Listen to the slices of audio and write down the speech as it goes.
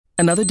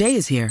Another day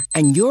is here,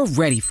 and you're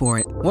ready for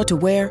it. What to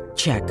wear?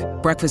 Check.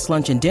 Breakfast,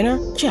 lunch, and dinner?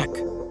 Check.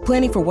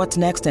 Planning for what's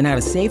next and how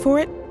to save for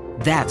it?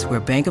 That's where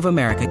Bank of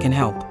America can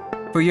help.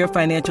 For your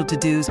financial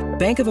to-dos,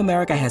 Bank of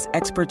America has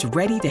experts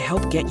ready to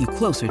help get you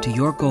closer to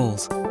your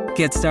goals.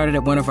 Get started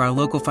at one of our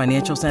local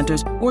financial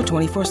centers or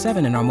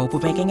 24/7 in our mobile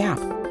banking app.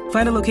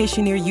 Find a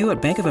location near you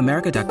at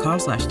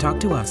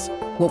bankofamerica.com/talktous.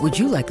 What would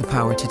you like the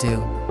power to do?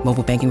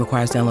 Mobile banking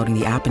requires downloading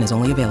the app and is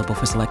only available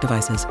for select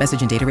devices.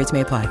 Message and data rates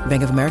may apply.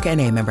 Bank of America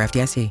N.A., member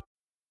FDIC.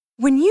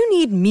 When you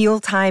need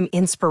mealtime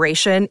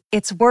inspiration,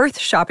 it's worth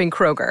shopping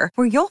Kroger,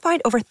 where you'll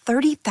find over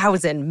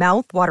 30,000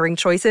 mouth-watering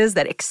choices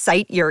that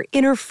excite your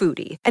inner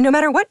foodie. And no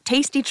matter what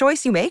tasty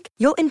choice you make,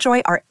 you'll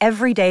enjoy our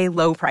everyday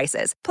low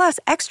prices, plus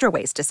extra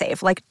ways to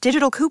save, like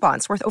digital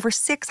coupons worth over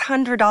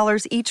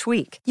 $600 each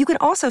week. You can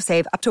also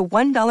save up to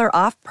 $1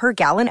 off per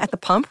gallon at the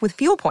pump with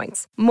fuel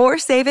points. More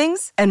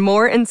savings and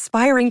more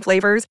inspiring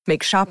flavors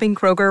make shopping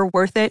Kroger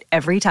worth it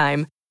every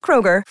time.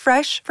 Kroger,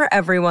 fresh for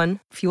everyone.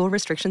 Fuel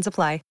restrictions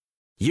apply.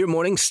 Your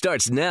morning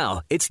starts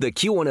now. It's the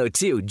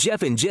Q102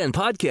 Jeff and Jen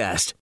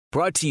podcast,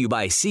 brought to you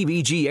by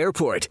CBG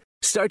Airport.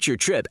 Start your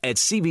trip at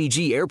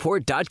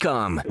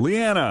CBGAirport.com.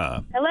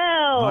 Leanna.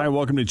 Hello. Hi,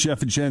 welcome to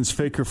Jeff and Jen's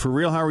Faker for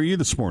Real. How are you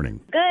this morning?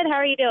 Good. How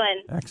are you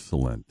doing?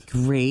 Excellent.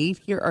 Great.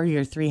 Here are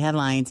your three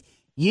headlines.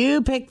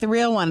 You picked the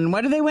real one.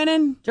 What are they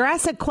winning?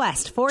 Jurassic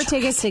Quest. 4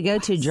 tickets to go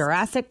to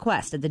Jurassic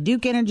Quest at the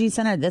Duke Energy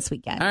Center this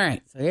weekend. All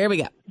right. So here we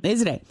go. Today's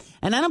the day.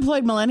 An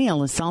unemployed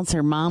millennial assaults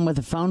her mom with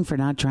a phone for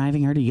not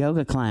driving her to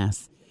yoga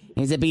class.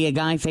 Is it B, a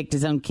guy faked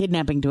his own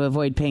kidnapping to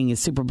avoid paying his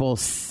Super Bowl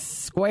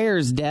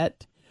squares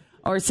debt?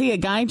 Or C, a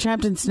guy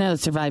trapped in snow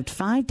survived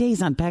 5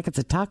 days on packets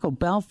of Taco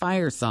Bell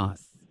fire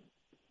sauce?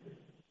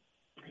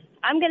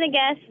 I'm going to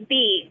guess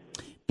B.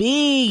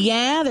 B,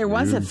 yeah, there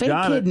was You a fake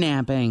got it.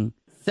 kidnapping.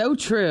 So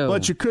true.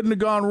 But you couldn't have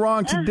gone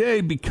wrong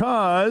today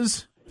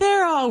because...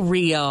 They're all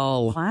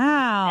real.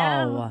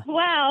 Wow.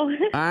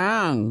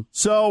 Wow.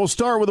 So we'll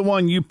start with the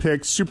one you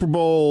picked. Super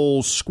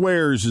Bowl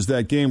Squares is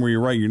that game where you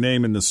write your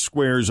name in the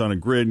squares on a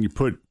grid and you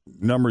put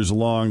numbers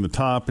along the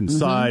top and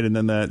side, and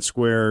then that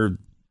square,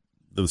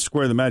 the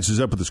square that matches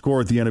up with the score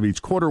at the end of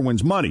each quarter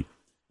wins money.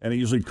 And it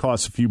usually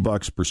costs a few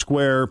bucks per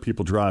square.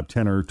 People drop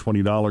 $10 or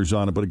 $20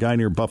 on it. But a guy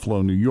near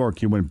Buffalo, New York,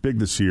 he went big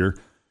this year.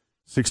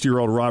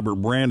 60-year-old Robert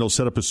Brandel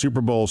set up a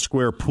Super Bowl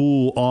square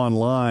pool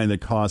online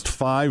that cost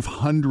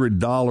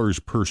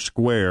 $500 per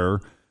square.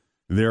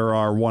 There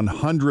are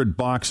 100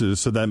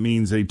 boxes, so that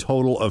means a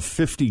total of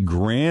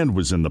 $50,000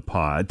 was in the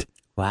pot.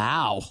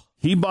 Wow.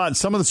 He bought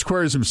some of the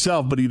squares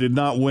himself, but he did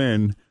not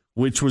win,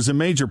 which was a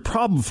major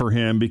problem for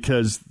him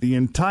because the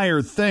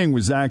entire thing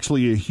was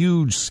actually a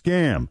huge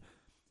scam.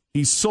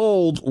 He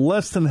sold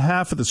less than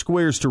half of the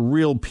squares to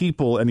real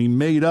people, and he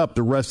made up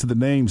the rest of the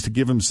names to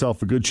give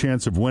himself a good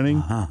chance of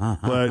winning.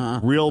 But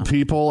real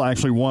people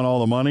actually won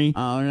all the money.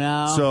 Oh,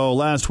 no. So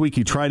last week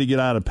he tried to get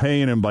out of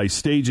paying him by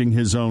staging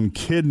his own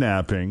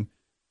kidnapping.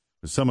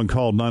 Someone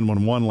called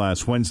 911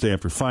 last Wednesday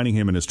after finding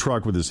him in his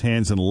truck with his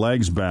hands and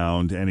legs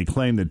bound, and he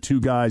claimed that two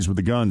guys with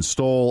a gun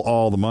stole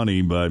all the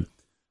money, but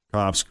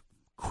cops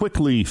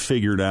quickly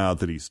figured out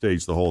that he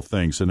staged the whole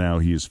thing, so now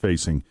he is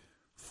facing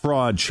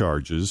fraud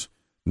charges.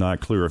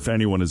 Not clear if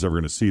anyone is ever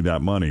going to see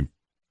that money.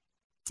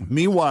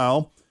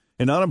 Meanwhile,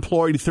 an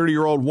unemployed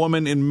 30-year-old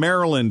woman in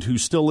Maryland who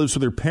still lives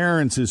with her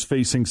parents is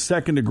facing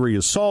second-degree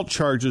assault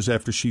charges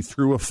after she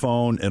threw a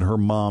phone at her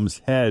mom's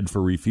head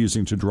for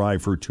refusing to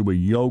drive her to a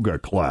yoga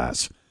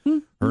class.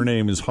 Her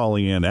name is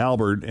Holly Ann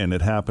Albert, and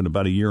it happened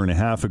about a year and a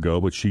half ago,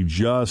 but she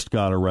just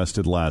got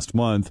arrested last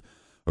month.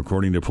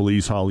 According to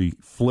police, Holly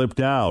flipped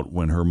out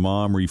when her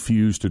mom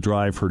refused to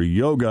drive her to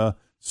yoga,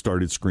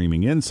 started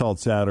screaming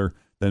insults at her,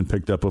 then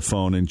picked up a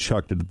phone and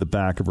chucked it at the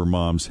back of her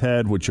mom's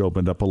head, which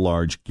opened up a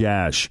large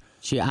gash.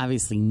 She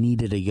obviously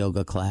needed a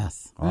yoga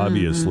class.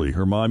 Obviously.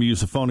 Her mom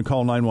used the phone to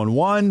call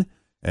 911,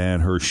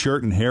 and her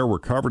shirt and hair were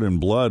covered in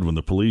blood when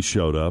the police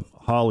showed up.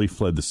 Holly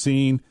fled the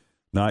scene.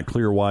 Not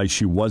clear why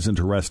she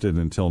wasn't arrested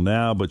until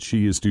now, but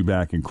she is due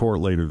back in court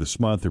later this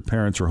month. Her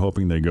parents are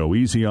hoping they go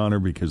easy on her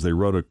because they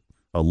wrote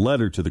a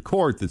letter to the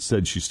court that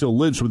said she still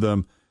lives with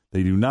them.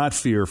 They do not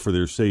fear for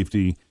their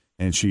safety,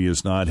 and she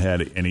has not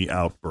had any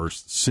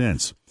outbursts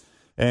since.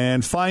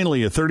 And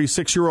finally, a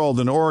 36-year-old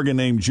in Oregon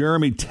named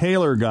Jeremy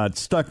Taylor got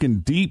stuck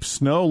in deep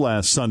snow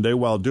last Sunday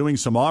while doing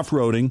some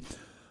off-roading.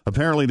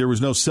 Apparently, there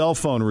was no cell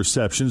phone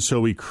reception,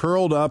 so he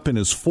curled up in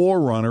his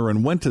 4Runner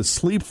and went to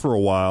sleep for a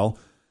while.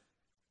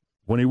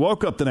 When he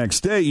woke up the next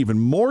day, even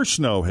more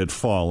snow had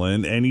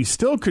fallen, and he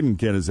still couldn't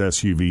get his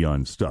SUV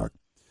unstuck.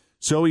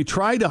 So he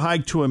tried to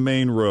hike to a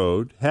main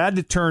road, had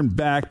to turn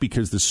back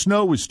because the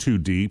snow was too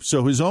deep,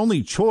 so his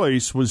only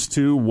choice was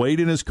to wait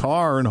in his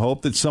car and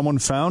hope that someone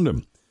found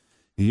him.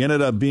 He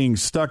ended up being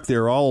stuck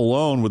there all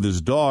alone with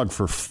his dog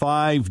for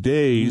 5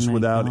 days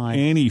without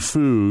any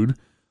food.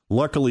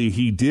 Luckily,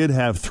 he did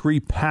have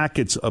 3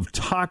 packets of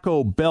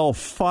Taco Bell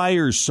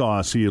fire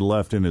sauce he had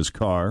left in his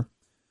car.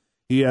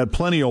 He had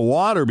plenty of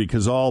water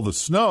because of all the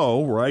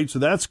snow, right? So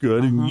that's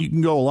good. And you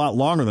can go a lot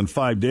longer than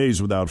 5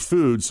 days without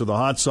food, so the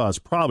hot sauce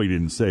probably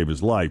didn't save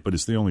his life, but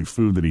it's the only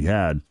food that he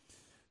had.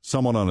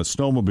 Someone on a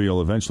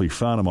snowmobile eventually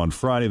found him on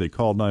Friday. They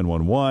called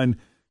 911.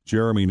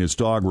 Jeremy and his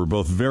dog were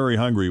both very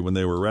hungry when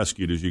they were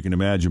rescued, as you can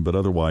imagine, but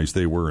otherwise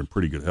they were in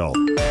pretty good health.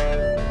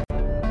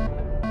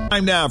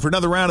 Time now for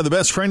another round of the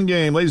Best Friend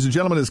Game. Ladies and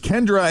gentlemen, it's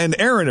Kendra and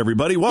Aaron,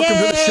 everybody. Welcome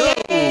to the show,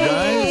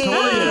 guys.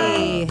 How are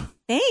you?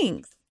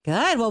 Thanks.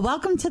 Good. Well,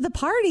 welcome to the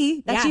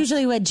party. That's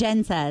usually what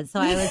Jen says. So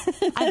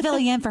I'm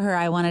filling in for her.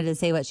 I wanted to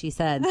say what she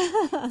said.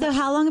 So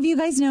how long have you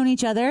guys known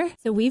each other?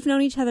 So we've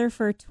known each other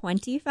for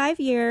 25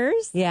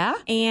 years. Yeah.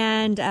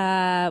 And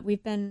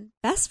we've been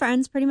best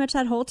friends pretty much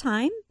that whole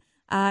time,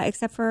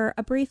 except for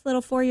a brief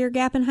little 4-year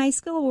gap in high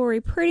school where we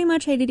pretty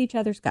much hated each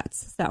other's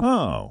guts. So.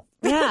 Oh.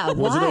 Yeah.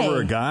 Was it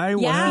over a guy?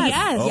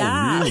 Yes. Oh,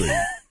 Yeah. really?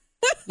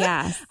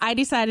 Yeah. I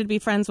decided to be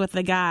friends with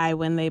the guy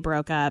when they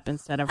broke up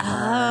instead of her.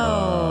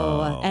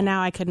 Oh. And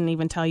now I couldn't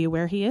even tell you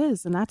where he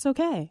is, and that's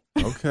okay.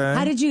 Okay.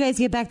 How did you guys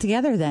get back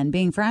together then,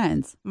 being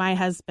friends? My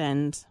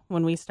husband,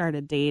 when we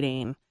started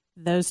dating,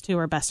 those two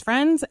are best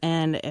friends,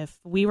 and if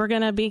we were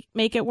going to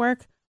make it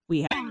work,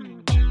 we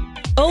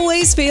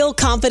Always feel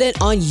confident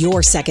on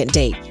your second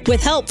date.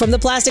 With help from the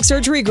Plastic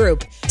Surgery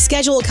Group.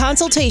 Schedule a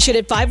consultation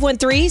at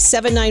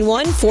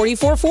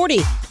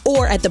 513-791-4440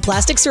 or at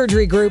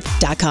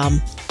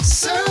theplasticsurgerygroup.com.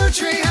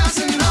 Surgery has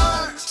an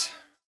art.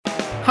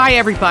 Hi,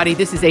 everybody.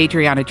 This is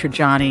Adriana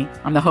Trajani.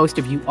 I'm the host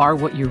of You Are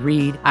What You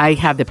Read. I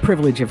have the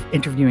privilege of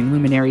interviewing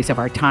luminaries of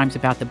our times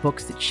about the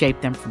books that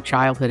shaped them from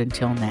childhood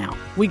until now.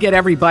 We get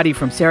everybody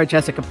from Sarah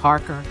Jessica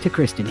Parker to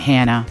Kristen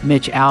Hanna,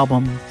 Mitch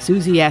Albom,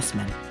 Susie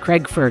Essman,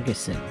 Craig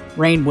Ferguson,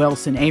 Rainn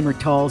Wilson, Amor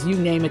Tolls, you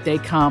name it, they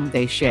come,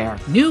 they share.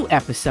 New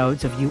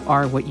episodes of You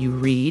Are What You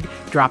Read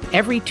drop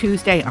every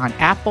Tuesday on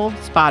Apple,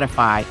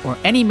 Spotify, or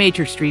any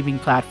major streaming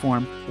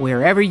platform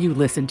wherever you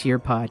listen to your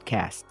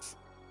podcasts.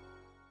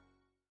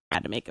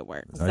 had to make it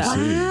work. I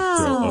see.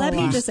 So let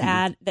me just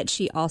add that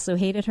she also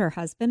hated her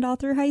husband all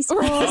through high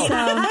school.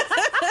 So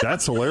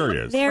that's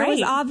hilarious. there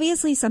was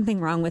obviously something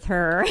wrong with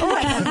her at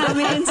that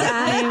moment in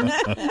time,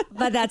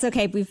 but that's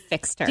okay. We've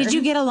fixed her. Did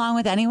you get along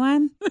with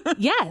anyone?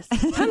 Yes,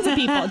 tons of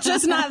people,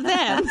 just not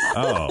them.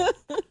 Oh.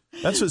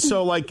 That's what,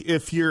 so like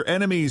if you're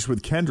enemies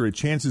with Kendra,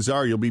 chances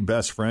are you'll be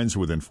best friends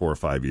within 4 or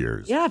 5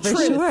 years. Yeah, for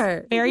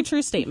sure. Very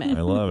true statement.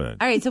 I love it.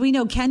 All right, so we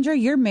know Kendra,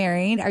 you're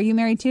married. Are you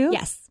married too?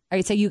 Yes. All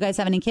right, so you guys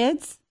have any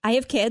kids? I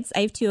have kids.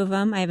 I have 2 of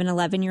them. I have an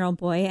 11-year-old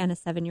boy and a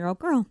 7-year-old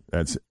girl.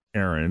 That's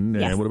Aaron.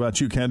 Yes. And what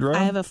about you, Kendra?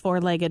 I have a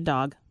 4-legged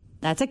dog.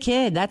 That's a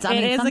kid. That's I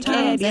It mean, is a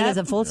sometimes kid, it yep. is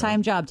a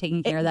full-time job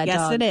taking care of that yes,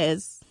 dog. it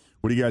is.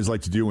 What do you guys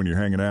like to do when you're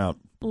hanging out?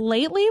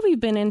 Lately, we've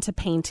been into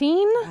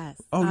painting.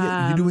 Yes. Oh,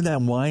 yeah. You doing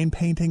that wine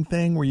painting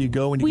thing where you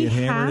go and you we get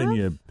hammered and have.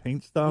 you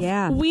paint stuff?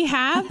 Yeah. We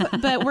have,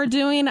 but we're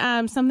doing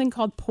something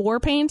called pour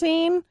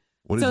painting.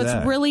 What is so that?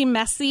 it's really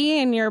messy,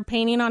 and you're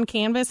painting on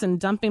canvas and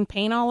dumping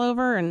paint all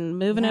over and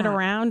moving it Yeah.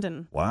 around,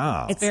 and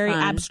Wow. it's very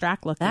fun.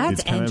 abstract looking.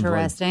 That's It's kind of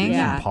interesting. Like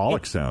Yeah.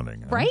 Pollock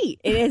sounding. Huh? Right.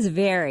 It is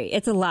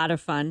it's a lot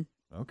of fun.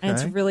 Okay. And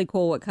it's really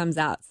cool what comes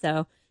out.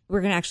 So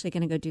we're actually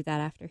going to go do that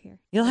after here.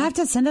 You'll have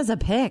to send us a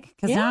pic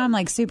because now I'm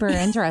like super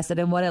interested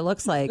in what it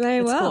looks like. Very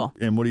It's well. cool.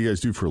 And what do you guys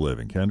do for a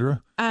living,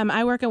 Kendra?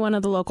 I work at one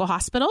of the local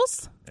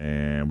hospitals.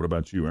 And what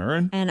about you,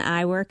 Aaron? And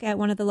I work at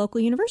one of the local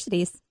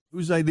universities.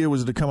 Whose idea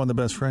was it to come on the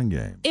Best Friend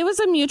Game? It was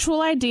a mutual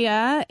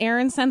idea.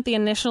 Aaron sent the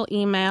initial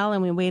email,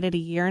 and we waited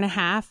 1.5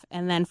 years,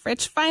 and then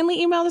Fritch finally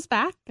emailed us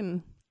back,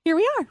 and here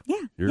we are.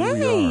 Yeah. Here we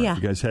Yay. are.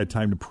 You guys had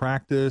time to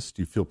practice.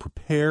 Do you feel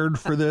prepared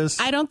for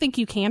this? I don't think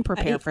you can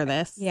prepare for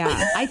this.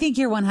 Yeah. I think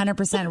you're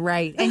 100%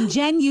 right. And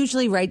Jen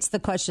usually writes the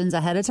questions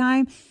ahead of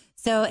time.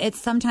 So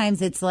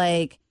sometimes it's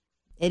like,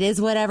 it is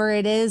whatever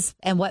it is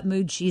and what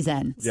mood she's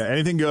in. Yeah,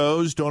 anything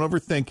goes. Don't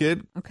overthink it.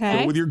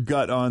 Okay. Go with your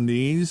gut on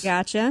these.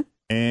 Gotcha.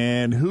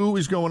 And who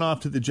is going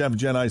off to the Jeff and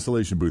Jen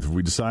isolation booth? Have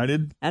we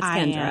decided? That's I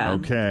Kendra. am.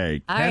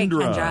 Okay. All right,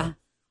 Kendra. Kendra.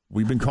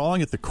 We've been calling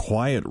it the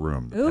quiet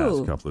room the Ooh.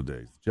 past couple of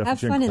days. Jeff Have and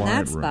Jen fun in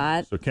quiet that room.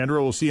 spot. So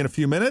Kendra, we'll see you in a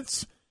few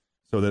minutes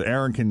so that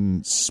Aaron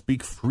can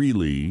speak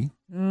freely.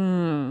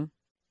 No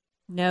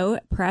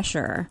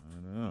pressure.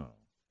 I know.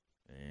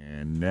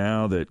 And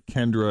now that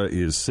Kendra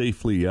is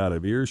safely out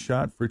of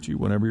earshot, Fritchie,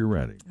 whenever you're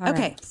ready. All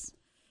Okay. right.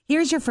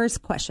 Here's your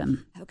first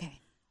question.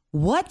 Okay.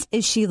 What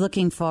is she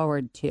looking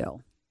forward to?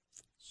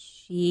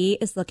 She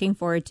is looking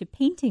forward to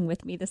painting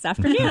with me this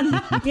afternoon.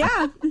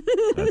 Yeah.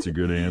 That's a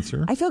good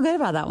answer. I feel good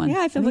about that one.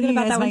 Yeah, I feel think good you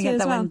about guys that one might too get as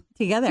that well. one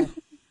together. All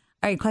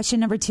right, question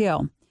number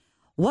 2.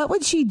 What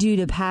would she do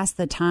to pass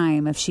the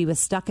time if she was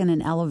stuck in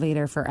an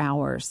elevator for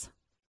hours?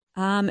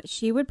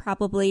 She would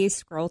probably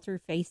scroll through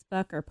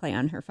Facebook or play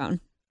on her phone.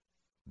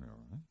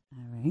 All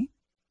right.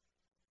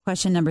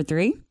 Question number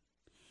 3.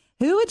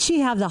 Who would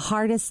she have the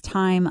hardest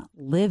time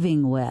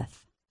living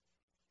with?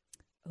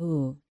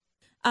 Ooh.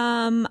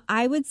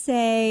 I would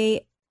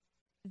say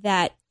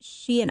that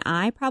she and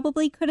I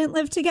probably couldn't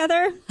live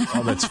together.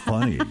 Oh, that's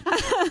funny.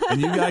 And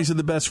you guys are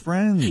the best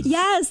friends.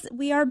 Yes,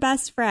 we are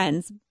best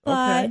friends.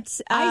 But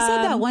I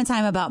said that one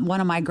time about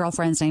one of my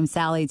girlfriends named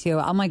Sally, too.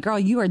 I'm like, girl,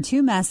 you are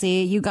too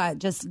messy. You got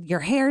just your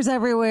hair's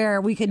everywhere.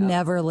 We could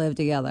never live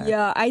together.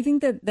 Yeah, I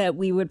think that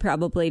we would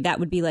probably, that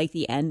would be like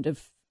the end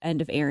of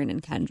end of Aaron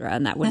and Kendra,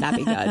 and that would not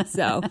be good.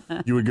 So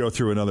You would go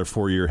through another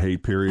 4-year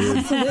hate period.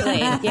 absolutely,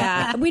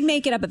 yeah, we'd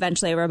make it up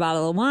eventually over a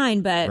bottle of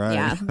wine, but Right.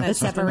 yeah, The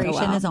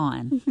separation is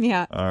on.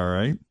 Yeah. All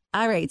right.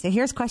 All right. So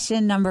here's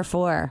question number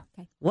 4.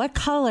 Okay. What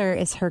color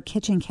is her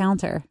kitchen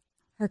counter?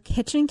 Her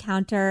kitchen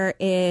counter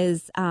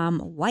is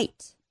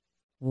white.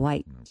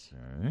 White.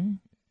 Okay.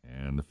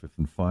 And the fifth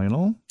and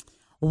final.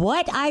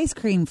 What ice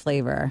cream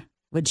flavor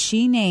would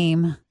she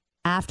name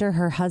after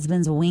her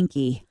husband's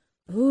Winky?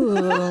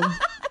 Ooh.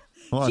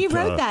 She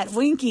wrote that,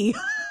 Winky.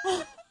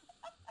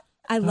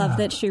 I love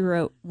that she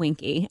wrote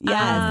Winky.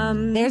 Yes.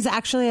 There's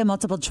actually a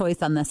multiple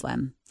choice on this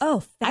one.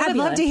 Oh, fabulous. I would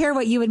love to hear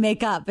what you would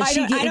make up. But I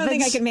don't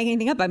think I could make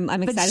anything up. I'm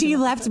excited. But she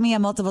left me a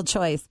multiple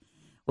choice.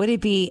 Would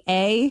it be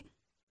A,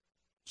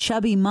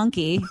 chubby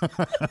monkey,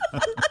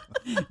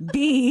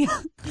 B,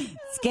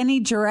 skinny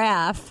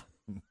giraffe,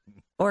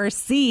 or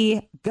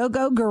C,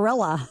 go-go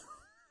gorilla?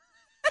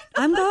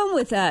 I'm going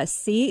with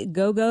C,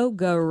 go-go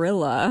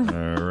gorilla.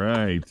 All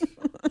right.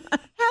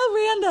 How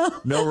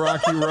random. No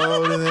Rocky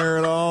Road in there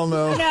at all?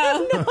 No.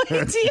 No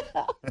idea.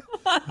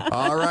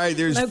 All right.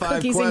 There's no 5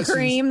 cookies questions. and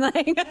cream.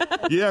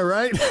 Like. Yeah,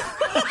 right?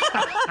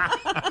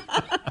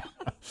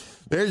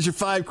 There's your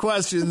 5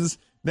 questions.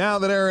 Now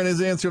that Aaron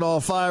has answered all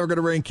 5, we're going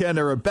to bring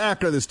Kendra back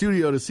to the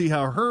studio to see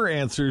how her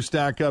answers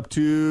stack up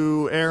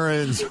to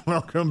Aaron's.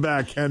 Welcome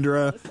back,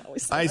 Kendra.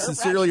 I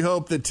sincerely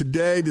hope that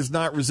today does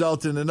not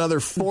result in another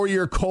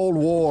 4-year Cold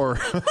War.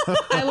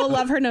 I will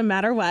love her no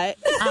matter what.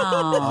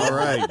 Oh, all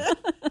right.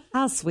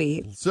 how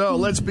sweet. So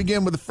let's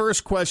begin with the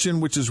first question,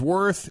 which is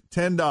worth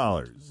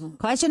 $10.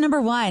 Question number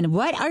 1.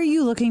 What are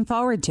you looking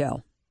forward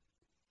to?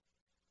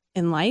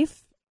 In life?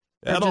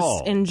 Or At just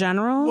all. in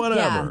general?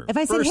 Whatever. Yeah. If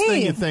I said, First hey,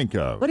 thing you think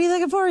of. What are you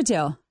looking forward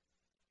to?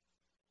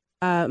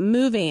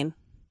 Moving.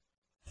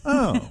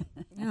 Oh.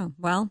 Oh,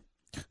 well.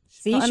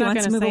 See, Well, I'm she not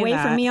wants to gonna move say away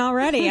that. from me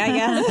already, I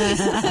guess.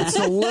 It's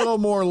a little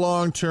more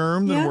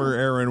long-term than Yeah. where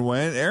Aaron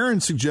went.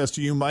 Aaron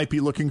suggested you might be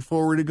looking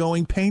forward to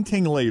going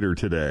painting later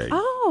today.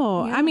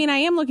 Oh, I mean, I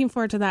am looking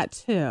forward to that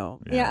too.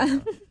 Yeah.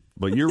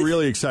 But you're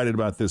really excited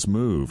about this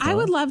move. I huh?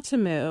 would love to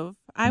move.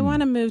 I want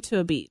to move to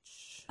a beach.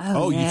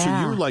 Oh, so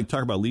you're like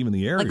talking about leaving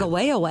the area. Like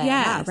away.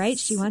 Yeah, right?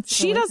 She wants to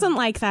She go away doesn't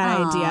like that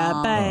idea,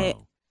 Aw. but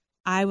Oh.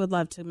 I would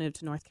love to move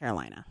to North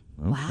Carolina.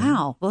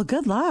 Wow. Well,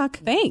 good luck.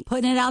 Thanks.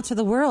 Putting it out to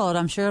the world.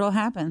 I'm sure it'll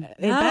happen.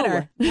 It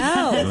better.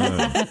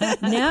 No.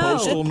 No.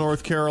 Coastal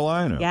North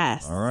Carolina.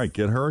 Yes. All right,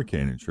 get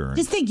hurricane insurance.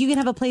 Just think you can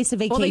have a place to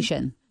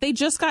vacation. They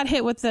just got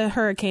hit with the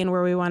hurricane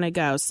where we want to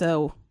go,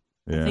 so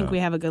I Yeah. think we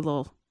have a good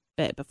little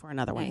bit before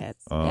another one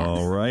hits.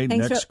 All right,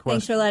 Thanks next for, thanks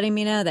question. for letting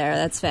me know there.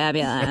 That's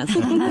fabulous.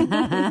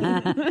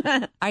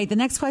 All right. The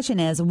next question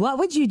is, what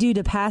would you do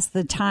to pass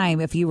the time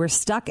if you were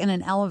stuck in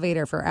an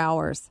elevator for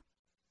hours?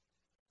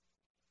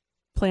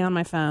 Play on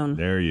my phone.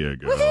 There you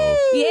go.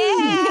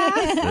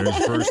 Yeah.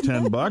 There's first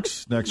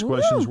 $10. Next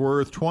question's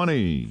worth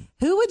 20.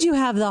 Who would you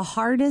have the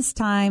hardest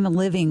time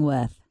living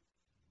with?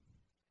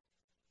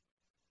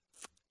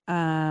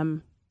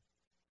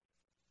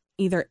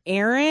 Either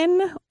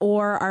Aaron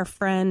or our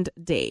friend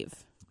Dave.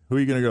 Who are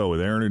you going to go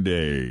with, Aaron or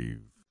Dave?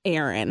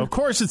 Aaron. Of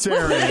course it's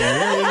Aaron.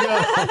 There you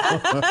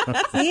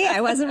go. See, I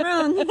wasn't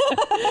wrong.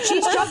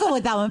 She struggled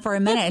with that one for a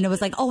minute, and it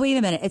was like, oh, wait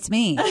a minute. It's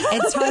me.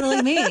 It's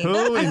totally me.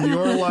 Who in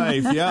your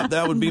life? Yeah,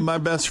 that would be my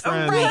best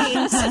friend.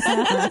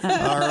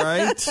 All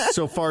right.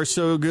 So far,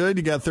 so good.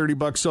 You got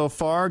 $30 so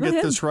far.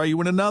 Get this right, you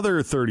win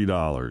another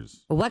 $30.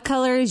 What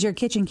color is your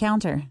kitchen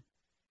counter?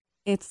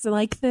 It's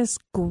like this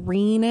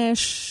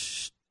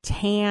greenish,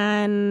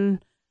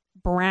 tan,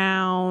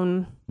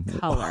 brown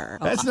color.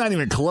 That's not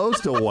even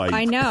close to white.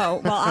 I know.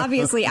 Well,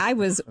 obviously, I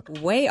was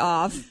way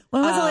off.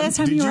 When was the last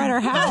time Did you were at our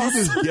house?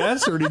 Did you just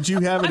guess, or did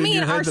you have it I in mean,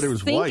 your our head that it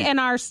was sink white? and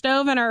our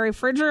stove and our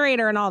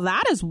refrigerator and all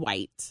that is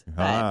white.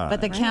 Ah. But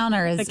the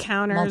counter is The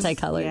counters,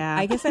 multicolored. yeah.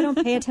 I guess I don't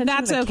pay attention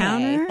That's to the okay.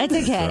 counter. It's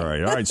okay. All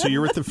right. So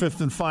you're with the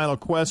fifth and final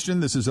question.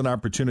 This is an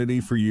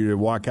opportunity for you to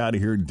walk out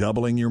of here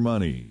doubling your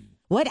money.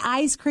 What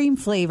ice cream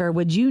flavor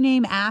would you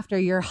name after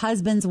your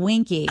husband's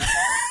Winky?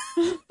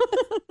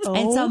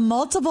 It's a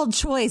multiple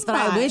choice, but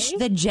I wish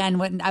that Jen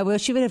wouldn't. I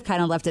wish you would have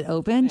kind of left it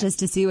open just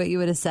to see what you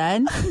would have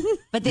said.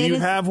 But Do they you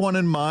just, have one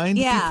in mind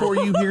Yeah. before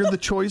you hear the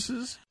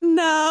choices?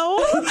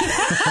 No.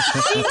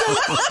 she's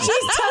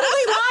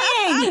totally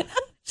lying.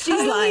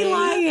 She's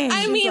lying.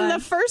 I mean, the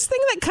first thing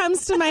that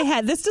comes to my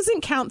head, this doesn't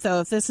count,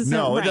 though, if this isn't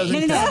No, it right.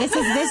 doesn't. No.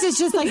 This is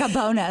just like a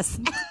bonus.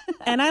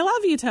 And I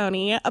love you,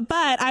 Tony,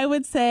 but I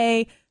would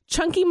say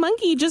Chunky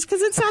Monkey just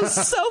because it sounds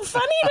so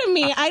funny to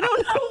me. I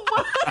don't know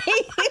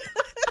why.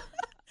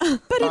 But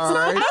it's All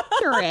not right.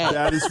 accurate.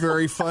 That is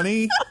very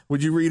funny.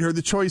 Would you read her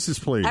the choices,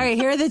 please? All right,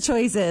 here are the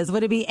choices.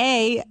 Would it be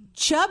A,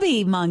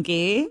 chubby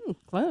monkey,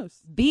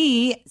 Close.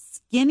 B,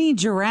 skinny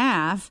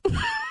giraffe,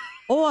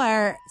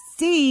 or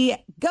C,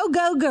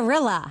 go-go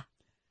gorilla?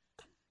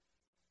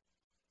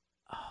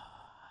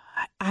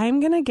 I'm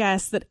going to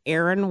guess that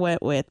Aaron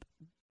went with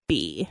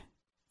B.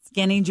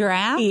 Skinny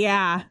giraffe?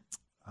 Yeah.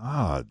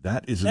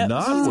 That is Nope,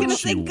 not I was what going to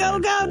she say went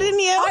go-go, for. didn't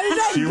you?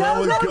 She went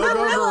with Go-Go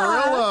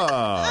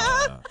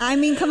Gorilla. I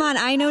mean, come on.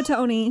 I know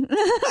Tony.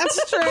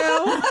 That's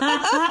true.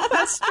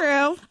 That's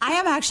true. I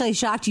am actually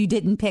shocked you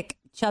didn't pick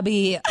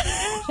Chubby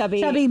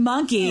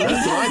Monkey.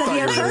 That's what I Because of thought your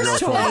you were gonna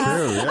first go for,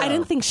 choice. too, yeah. I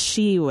didn't think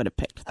she would have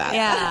picked that.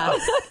 Yeah.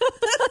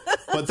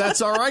 But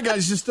that's all right,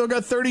 guys. You still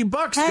got $30,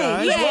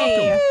 guys. Yay.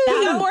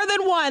 Welcome. You got more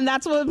than one.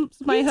 That's what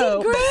my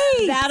hope.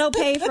 Great. That'll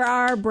pay for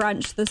our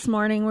brunch this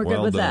morning. We're Well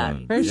good with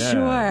done. For Yeah.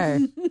 sure.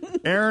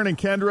 Aaron and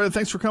Kendra,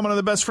 thanks for coming on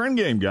the Best Friend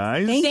Game,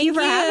 guys. Thank you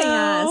for having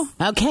us.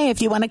 Okay,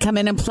 if you want to come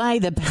in and play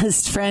the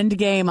best friend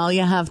game, all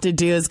you have to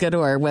do is go to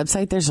our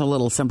website. There's a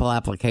little simple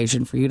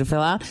application for you to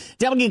fill out.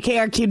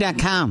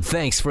 WKRQ.com.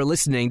 Thanks for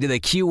listening to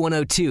the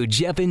Q102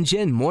 Jeff and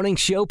Jen Morning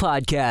Show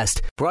podcast,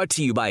 brought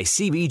to you by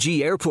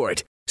CBG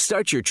Airport.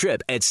 Start your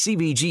trip at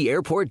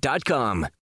CBGAirport.com.